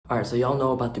Alright, so y'all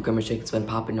know about the Grimace Shake. It's been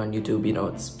popping on YouTube, you know,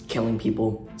 it's killing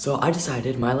people. So I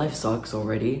decided my life sucks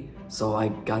already, so I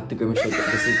got the Grimace Shake.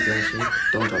 This is the Grimace Shake.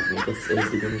 Don't judge me, this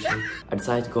is the Grimace Shake. I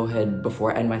decided to go ahead,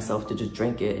 before I end myself, to just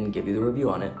drink it and give you the review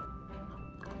on it.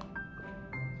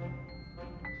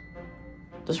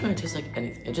 Doesn't really taste like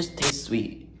anything. It just tastes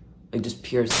sweet. Like just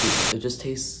pure sweet. It just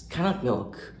tastes kind of like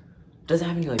milk. It doesn't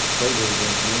have any like flavors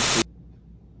or anything.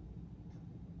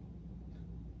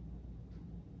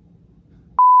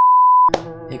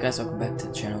 Hey guys, welcome back to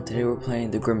the channel. Today we're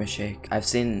playing the Grimace Shake. I've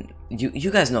seen, you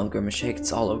guys know the Grimace Shake,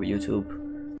 it's all over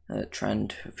YouTube. A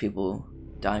trend of people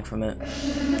dying from it.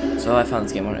 So I found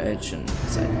this game on itch and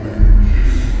decided to play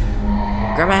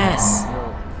it. Grimace!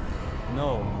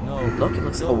 No. Look, it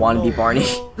looks like a wannabe Barney.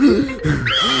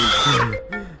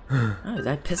 Oh, did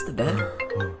I piss the bed?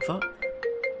 Fuck.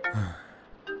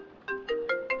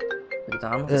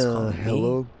 McDonald is calling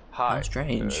hello? me? Hi, How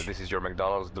strange. this is your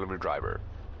McDonald's delivery driver.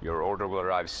 Your order will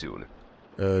arrive soon.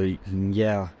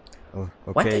 Yeah. Oh,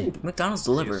 When okay. did McDonald's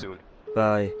See you deliver? soon.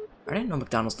 Bye. I didn't know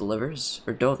McDonald's delivers.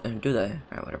 Or do they?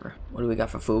 Alright, whatever. What do we got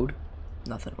for food?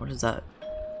 Nothing. What is that?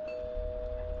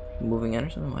 Moving in or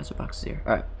something? Why is there boxes here?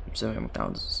 Alright, I'm assuming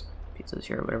McDonald's pizza's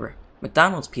here or whatever.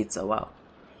 McDonald's pizza, wow.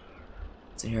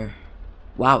 What's in here?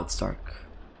 Wow, it's dark.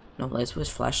 No light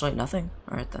switch, flashlight, nothing?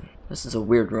 Alright then. This is a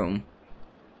weird room.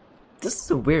 This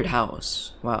is a weird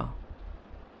house. Wow.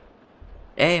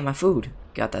 Hey, my food.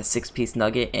 Got that 6-piece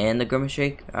nugget and the Grimace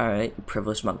Shake. Alright, you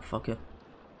privileged motherfucker.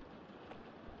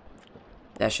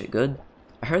 That shit good.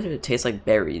 I heard that it tastes like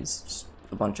berries. Just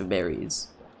a bunch of berries.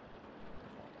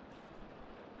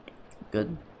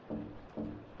 Good.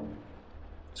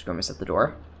 Is Grimace at the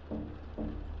door?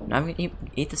 Now I'm gonna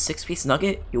eat the 6-piece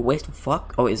nugget? You waste of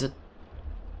fuck? Oh, is it?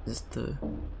 Is this the...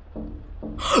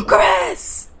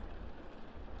 Grimace!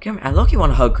 Grimace! I low-key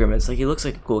want to hug Grimace. Like, he looks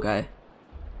like a cool guy.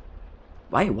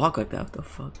 Why you walk like that? What the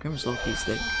fuck? Grimace low-key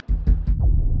stick.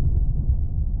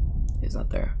 He's not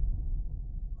there.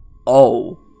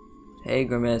 Oh! Hey,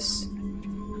 Grimace.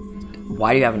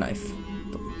 Why do you have a knife?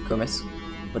 Grimace?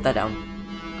 Put that down.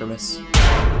 Grimace.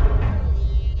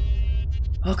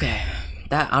 Okay.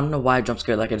 That, I don't know why I jump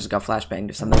scared like I just got flashbanged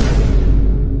or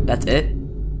something. That's it?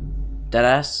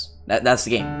 Deadass? That's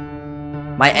the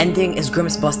game. My ending is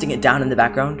Grimace busting it down in the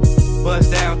background.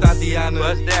 Bust down, Tatiana.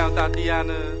 Bust down,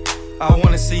 Tatiana. I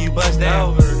wanna see you bust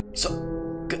down. So,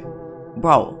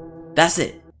 bro, that's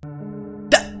it.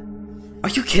 Are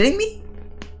you kidding me?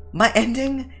 My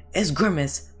ending is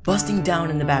Grimace busting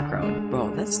down in the background.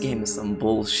 Bro, this game is some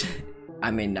bullshit. I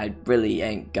mean, I really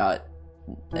ain't got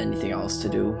anything else to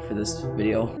do for this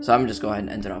video, so I'm just go ahead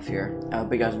and end it off here. I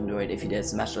hope you guys enjoyed. If you did,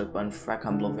 smash the like button,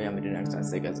 comment below for me to do next time.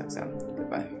 See you guys next time.